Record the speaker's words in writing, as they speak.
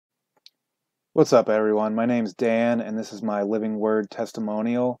What's up, everyone? My name's Dan, and this is my Living Word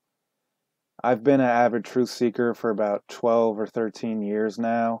testimonial. I've been an avid truth seeker for about 12 or 13 years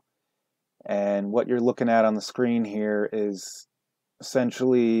now, and what you're looking at on the screen here is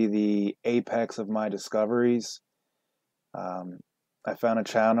essentially the apex of my discoveries. Um, I found a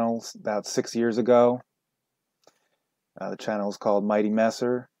channel about 6 years ago. The channel is called Mighty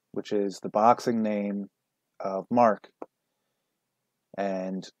Messer, which is the boxing name of Mark.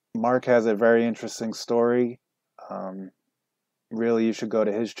 And Mark has a very interesting story. Um, Really, you should go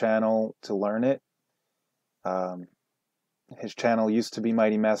to his channel to learn it. Um, his channel used to be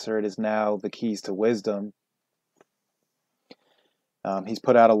Mighty Messer. It is now The Keys to Wisdom. He's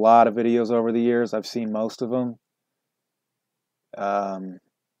put out a lot of videos over the years. I've seen most of them. And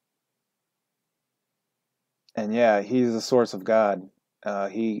yeah, he's the source of God.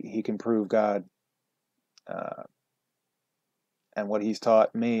 He can prove God. Uh, and what he's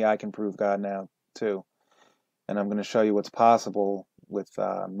taught me, I can prove God now too. And I'm going to show you what's possible with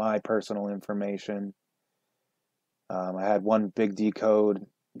my personal information. I had one big decode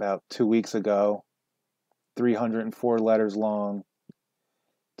about 2 weeks ago, 304 letters long,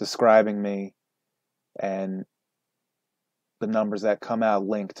 describing me, and the numbers that come out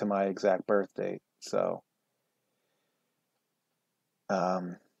link to my exact birth date. So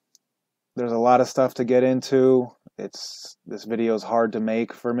um, there's a lot of stuff to get into. This video is hard to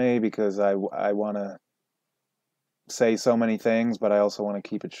make for me because I want to say so many things, but I also want to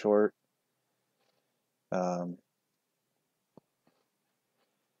keep it short.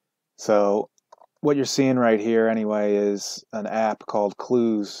 So what you're seeing right here anyway is an app called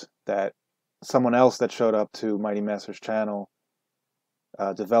Clues that someone else that showed up to Mighty Messer's channel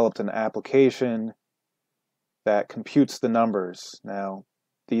developed an application that computes the numbers. Now,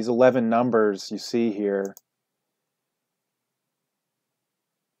 these 11 numbers you see here,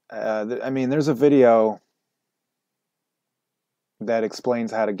 I mean, there's a video that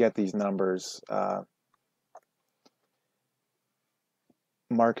explains how to get these numbers.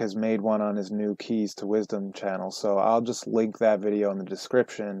 Mark has made one on his new Keys to Wisdom channel, so I'll just link that video in the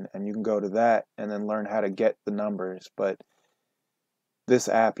description, and you can go to that and then learn how to get the numbers. But this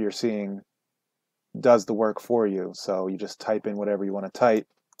app you're seeing does the work for you, so you just type in whatever you want to type,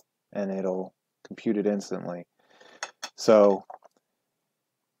 and it'll compute it instantly. So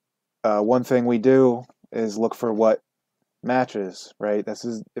one thing we do is look for what matches, right? This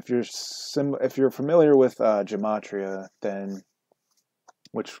is if you're familiar with gematria, then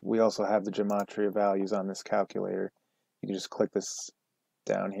which we also have the gematria values on this calculator. You can just click this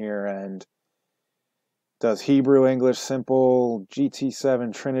down here and does Hebrew, English, Simple,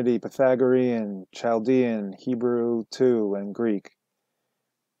 GT7, Trinity, Pythagorean, Chaldean, Hebrew 2, and Greek.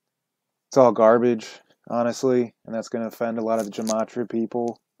 It's all garbage, honestly, and that's going to offend a lot of the gematria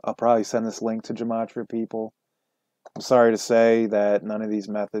people. I'll probably send this link to gematria people. I'm sorry to say that none of these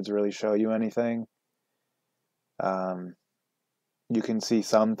methods really show you anything. You can see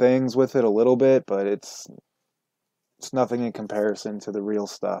some things with it a little bit, but it's nothing in comparison to the real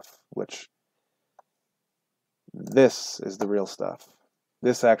stuff, which this is the real stuff.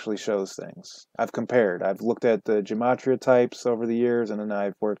 This actually shows things. I've compared. I've looked at the gematria types over the years, and then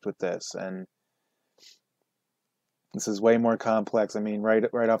I've worked with this, and this is way more complex. I mean,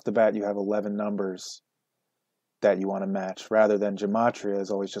 right off the bat, you have 11 numbers that you want to match, rather than gematria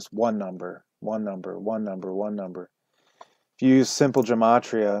is always just one number, one number, one number, one number. If you use simple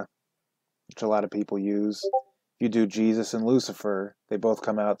gematria, which a lot of people use, if you do Jesus and Lucifer, they both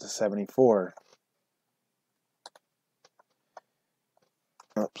come out to 74.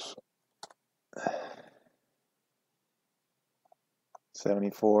 Oops.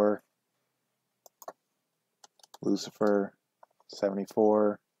 74. Lucifer,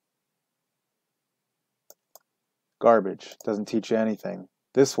 74. Garbage. Doesn't teach you anything.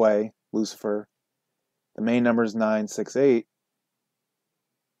 This way, Lucifer, the main number is 968,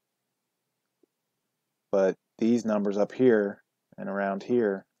 but these numbers up here and around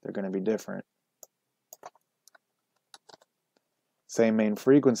here, they're going to be different. Same main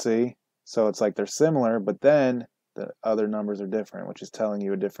frequency, so it's like they're similar, but then the other numbers are different, which is telling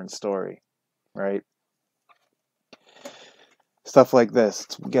you a different story, right? Stuff like this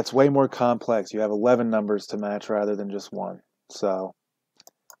gets way more complex. You have 11 numbers to match rather than just one. So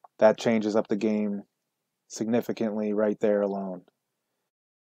that changes up the game significantly right there alone.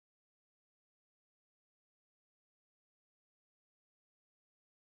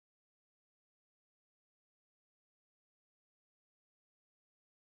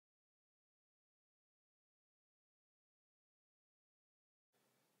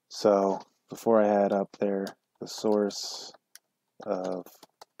 So before I had up there the source of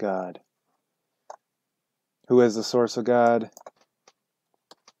God, Who is the source of God?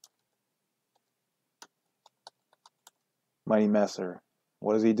 Mighty Messer.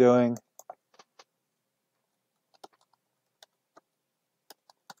 What is he doing?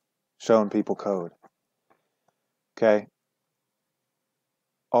 Showing people code. Okay.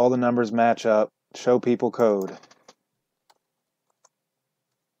 All the numbers match up. Show people code.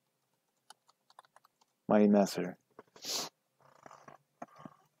 Mighty Messer.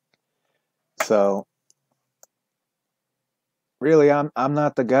 So really, I'm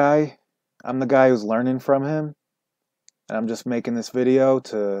not the guy. I'm the guy who's learning from him, and I'm just making this video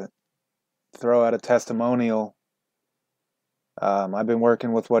to throw out a testimonial. I've been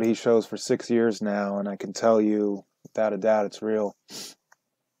working with what he shows for 6 years now, and I can tell you without a doubt it's real.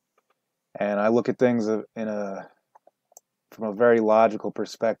 And I look at things from a very logical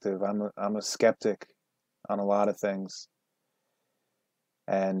perspective. I'm a skeptic on a lot of things,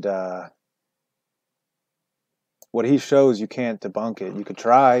 and what he shows, you can't debunk it. You could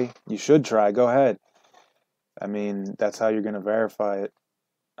try. You should try. Go ahead. I mean, that's how you're going to verify it.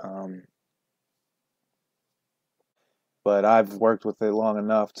 But I've worked with it long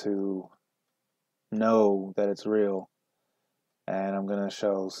enough to know that it's real. And I'm going to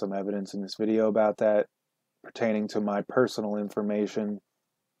show some evidence in this video about that pertaining to my personal information.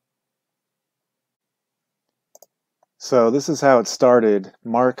 So this is how it started.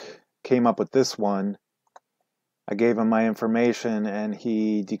 Mark came up with this one. I gave him my information and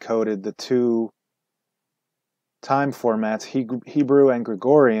he decoded the two time formats, Hebrew and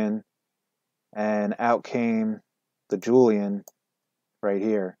Gregorian, and out came the Julian right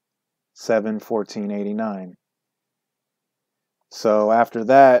here, 7/14/89. So after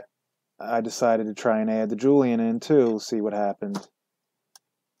that, I decided to try and add the Julian in too, see what happened.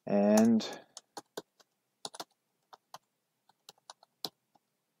 And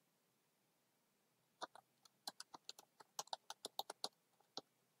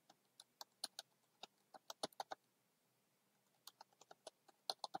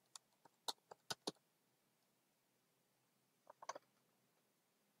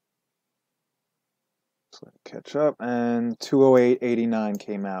so let me catch up, and 208/89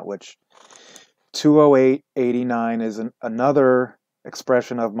 came out, which 208/89 is another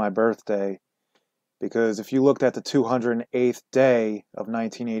expression of my birthday, because if you looked at the 208th day of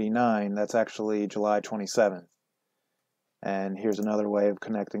 1989, that's actually July 27th. And here's another way of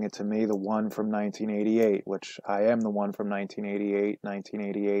connecting it to me, the one from 1988, which I am the one from 1988.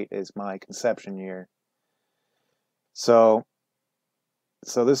 1988 is my conception year. So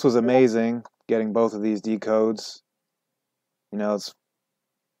this was amazing, getting both of these decodes. You know, it's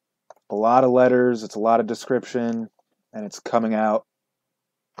a lot of letters, it's a lot of description, and it's coming out,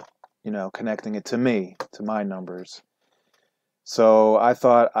 you know, connecting it to me, to my numbers. So I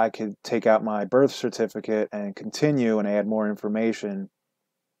thought I could take out my birth certificate and continue and add more information.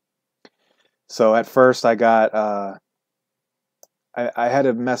 So at first I got, I had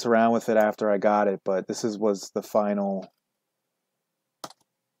to mess around with it after I got it, but this was the final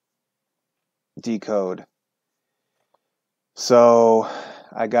decode. So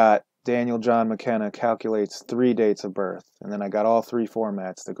I got Daniel John McKenna calculates 3 dates of birth, and then I got all 3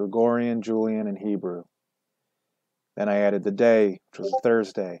 formats, the Gregorian, Julian, and Hebrew. Then I added the day, which was a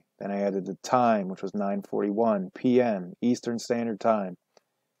Thursday. Then I added the time, which was 9:41 p.m. Eastern Standard Time.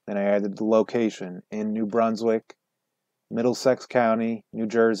 Then I added the location in New Brunswick, Middlesex County, New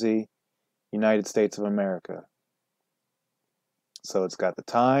Jersey, United States of America. So it's got the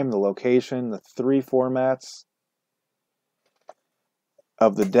time, the location, the 3 formats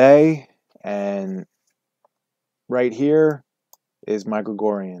of the day, and right here is my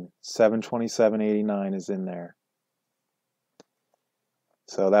Gregorian. 7/27/89 is in there.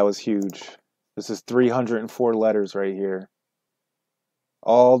 So that was huge. This is 304 letters right here,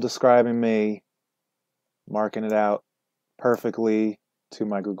 all describing me, marking it out perfectly to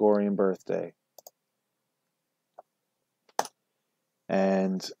my Gregorian birthday.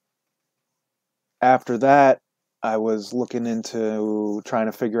 And after that, I was looking into trying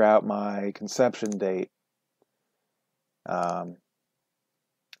to figure out my conception date. I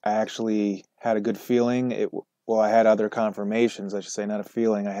actually had a good feeling. Well, I had other confirmations, I should say, not a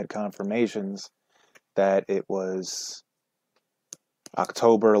feeling. I had confirmations that it was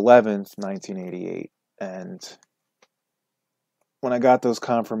October 11th, 1988. And when I got those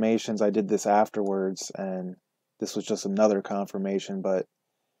confirmations, I did this afterwards, and this was just another confirmation, but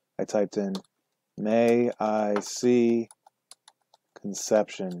I typed in, "May I see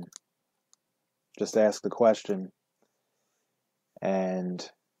conception?" Just ask the question.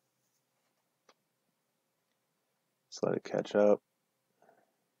 And let's let it catch up.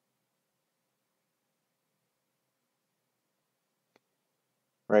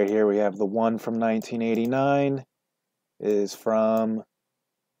 Right here we have the 1 from 1989 is from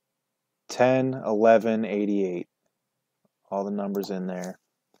 10/11/88. All the numbers in there.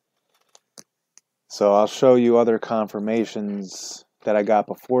 So I'll show you other confirmations that I got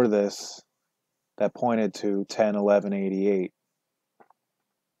before this that pointed to 10/11/88.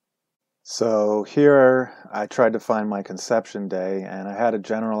 So here I tried to find my conception day, and I had a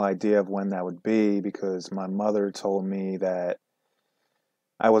general idea of when that would be because my mother told me that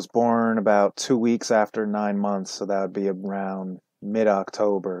I was born about 2 weeks after 9 months, so that would be around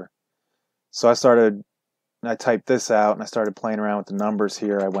mid-October. So I typed this out and I started playing around with the numbers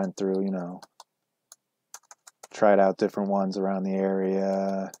here. I went through, tried out different ones around the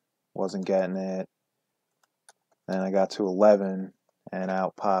area, wasn't getting it. Then I got to 11 and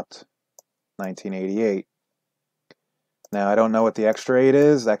out popped 1988. Now I don't know what the extra 8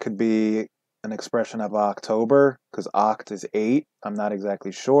 is. That could be an expression of October because oct is 8. I'm not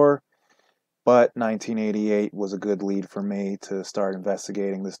exactly sure. But 1988 was a good lead for me to start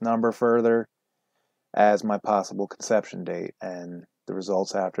investigating this number further as my possible conception date. And the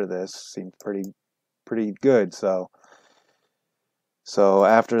results after this seemed pretty good. So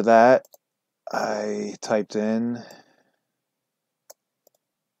after that, I typed in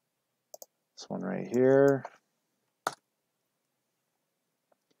this one right here.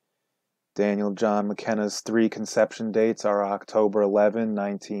 Daniel John McKenna's 3 conception dates are October 11,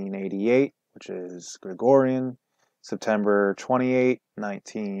 1988, which is Gregorian, September 28,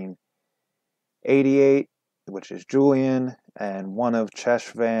 1988, which is Julian, and one of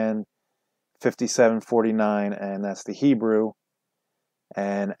Cheshvan, 5749, and that's the Hebrew.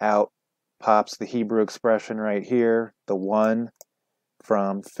 And out pops the Hebrew expression right here, the 1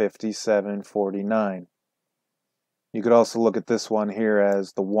 from 5749. You could also look at this one here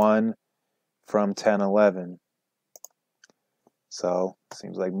as the 1 from 10/11. So,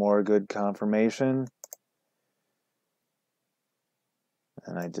 seems like more good confirmation.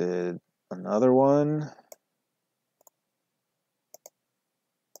 And I did another one.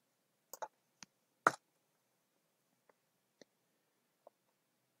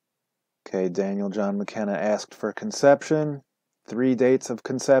 Okay, Daniel John McKenna asked for conception, 3 dates of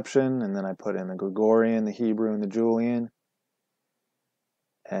conception, and then I put in the Gregorian, the Hebrew, and the Julian.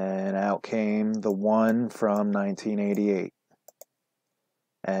 And out came the 1 from 1988.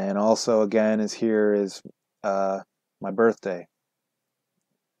 And also, again, here is my birthday.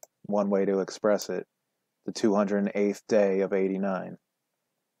 One way to express it, the 208th day of 89.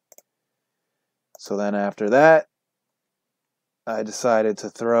 So then after that, I decided to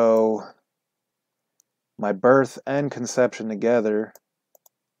throw my birth and conception together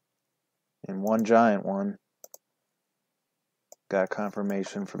in one giant one. Got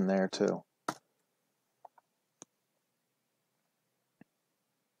confirmation from there too.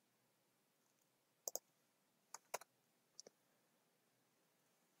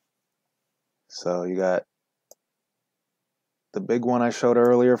 So you got the big one I showed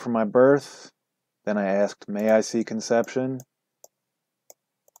earlier for my birth. Then I asked, may I see conception?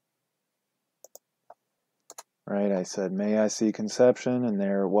 Right, I said, may I see conception? And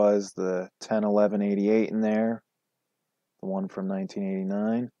there it was, the 10/11/88 in there, the one from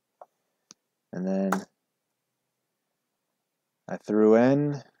 1989. And then I threw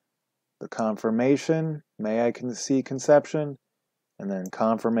in the confirmation, may I see conception? And then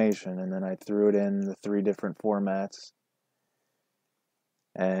confirmation, and then I threw it in the 3 different formats.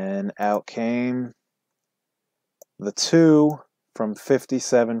 And out came the 2 from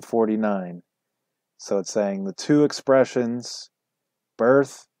 5749. So it's saying the 2 expressions,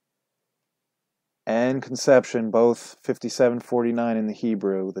 birth and conception, both 5749 in the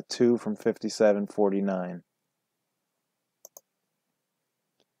Hebrew, the 2 from 5749.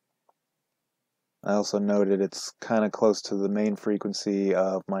 I also noted it's kind of close to the main frequency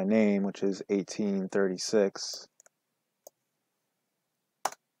of my name, which is 1836.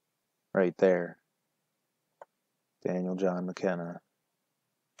 Right there. Daniel John McKenna.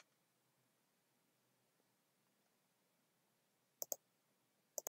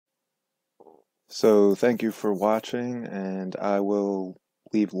 So thank you for watching, and I will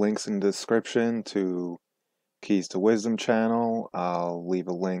leave links in the description to Keys to Wisdom channel. I'll leave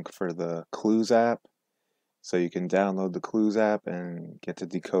a link for the Clues app, so you can download the Clues app and get to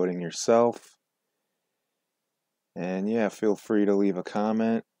decoding yourself. And yeah, feel free to leave a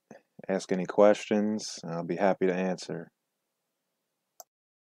comment, ask any questions. I'll be happy to answer.